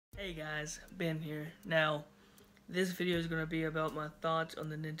Hey guys, Ben here. Now, this video is going to be about my thoughts on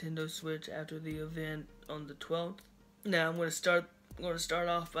the Nintendo Switch after the event on the 12th. Now, I'm going to start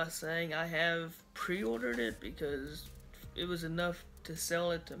off by saying I have pre-ordered it because it was enough to sell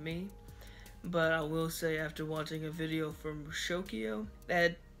it to me. But I will say, after watching a video from Shokio,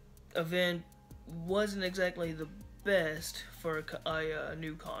 that event wasn't exactly the best for a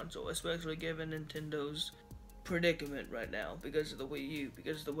new console, especially given Nintendo's predicament right now because of the Wii U,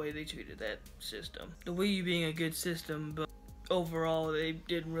 because of the way they treated that system. The Wii U being a good system, but overall they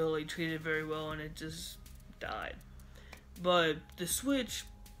didn't really treat it very well and it just died. But the Switch,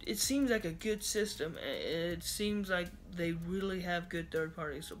 it seems like a good system. It seems like they really have good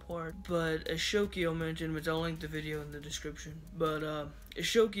third-party support. But as Shokio mentioned, which I'll link the video in the description, but as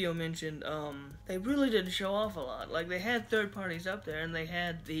Shokio mentioned, they really didn't show off a lot. Like, they had third parties up there, and they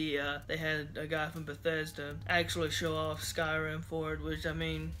had a guy from Bethesda actually show off Skyrim for it, which, I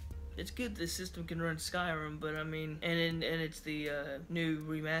mean, it's good the system can run Skyrim, but I mean, and it's the new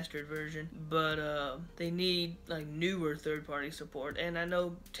remastered version, but they need like newer third-party support. And I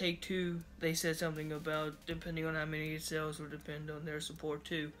know Take-Two, they said something about depending on how many it sells will depend on their support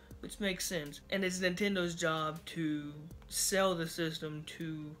too, which makes sense. And it's Nintendo's job to sell the system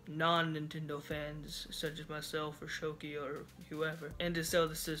to non-Nintendo fans such as myself or Shoki or whoever, and to sell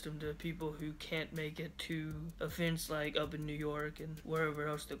the system to people who can't make it to events like up in New York and wherever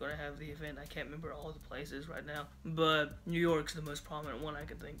else they're going to have the event. I can't remember all the places right now, but New York's the most prominent one I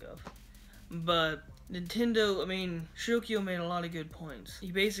can think of. But Nintendo, I mean, Shokio made a lot of good points.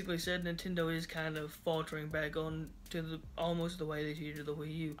 He basically said Nintendo is kind of faltering back on to almost the way they treated the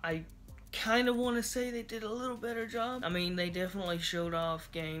Wii U. I kind of want to say they did a little better job. I mean, they definitely showed off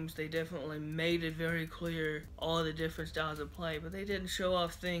games. They definitely made it very clear all the different styles of play, but they didn't show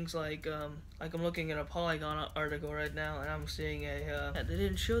off things like I'm looking at a Polygon article right now, and I'm seeing they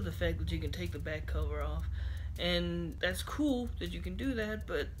didn't show the fact that you can take the back cover off. And that's cool that you can do that,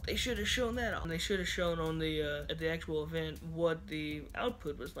 but they should have shown that on. They should have shown on the at the actual event what the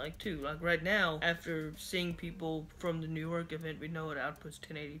output was like too. Like right now, after seeing people from the New York event, we know it outputs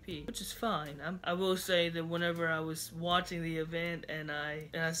 1080p, which is fine. I will say that whenever I was watching the event and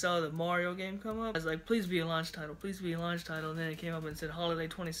I saw the Mario game come up, I was like, please be a launch title, please be a launch title. And then it came up and said Holiday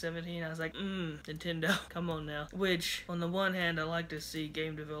 2017. I was like, Nintendo, come on now. Which, on the one hand, I like to see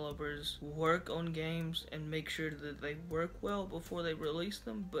game developers work on games and make sure that they work well before they release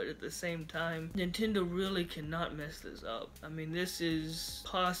them, but at the same time, Nintendo really cannot mess this up. I mean, this is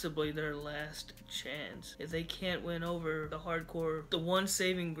possibly their last chance. If they can't win over the hardcore, the one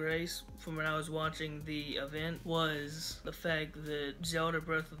saving grace from when I was watching the event was the fact that Zelda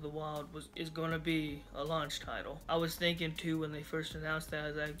Breath of the Wild is going to be a launch title. I was thinking too when they first announced that, I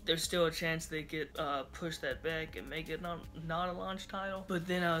was like, there's still a chance they could push that back and make it not a launch title. But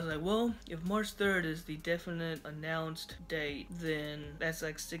then I was like, well, if March 3rd is the definite announced date, then that's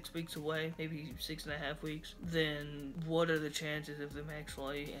like 6 weeks away, maybe 6.5 weeks. Then what are the chances of them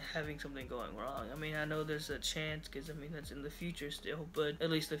actually having something going wrong? I mean, I know there's a chance because I mean that's in the future still, but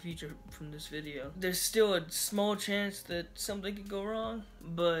at least the future from this video, there's still a small chance that something could go wrong,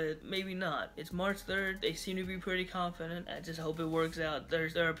 but maybe not. It's March 3rd. They seem to be pretty confident. I just hope it works out.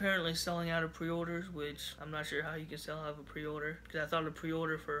 They're apparently selling out of pre-orders, which I'm not sure how you can sell out of a pre-order, because I thought a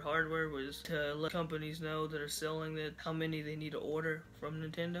pre-order for hardware was to let companies know that are selling that how many they need to order from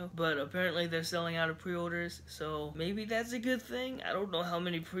Nintendo, but apparently they're selling out of pre-orders, so maybe that's a good thing. I don't know how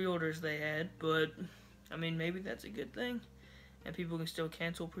many pre-orders they had, but I mean, maybe that's a good thing, and people can still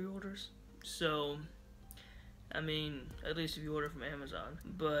cancel pre-orders. So I mean, at least if you order from Amazon,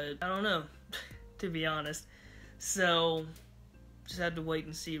 but I don't know to be honest, so just have to wait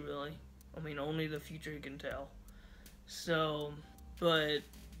and see really. I mean, only the future can tell. So, but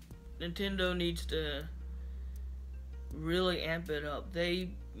Nintendo needs to really amp it up. They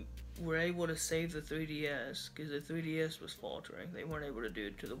were able to save the 3DS because the 3DS was faltering. They weren't able to do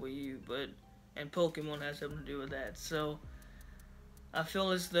it to the Wii U, and Pokemon has something to do with that. So I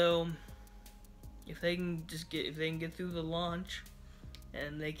feel as though if they can get through the launch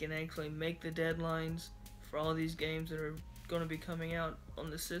and they can actually make the deadlines for all these games that are going to be coming out on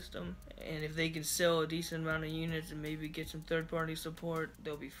the system, and if they can sell a decent amount of units and maybe get some third-party support,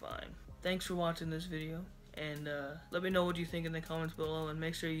 they'll be fine. Thanks for watching this video, and let me know what you think in the comments below, and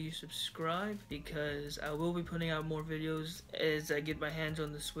make sure you subscribe because I will be putting out more videos as I get my hands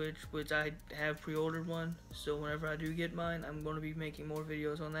on the Switch, which I have pre-ordered one, so whenever I do get mine, I'm going to be making more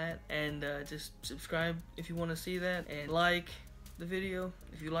videos on that. And just subscribe if you want to see that, and like the video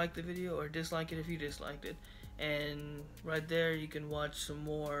if you liked the video, or dislike it if you disliked it. And right there you can watch some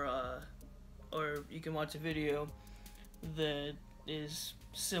more or you can watch a video that is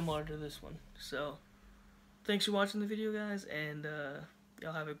similar to this one. So, thanks for watching the video, guys, and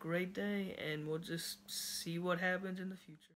y'all have a great day, and we'll just see what happens in the future.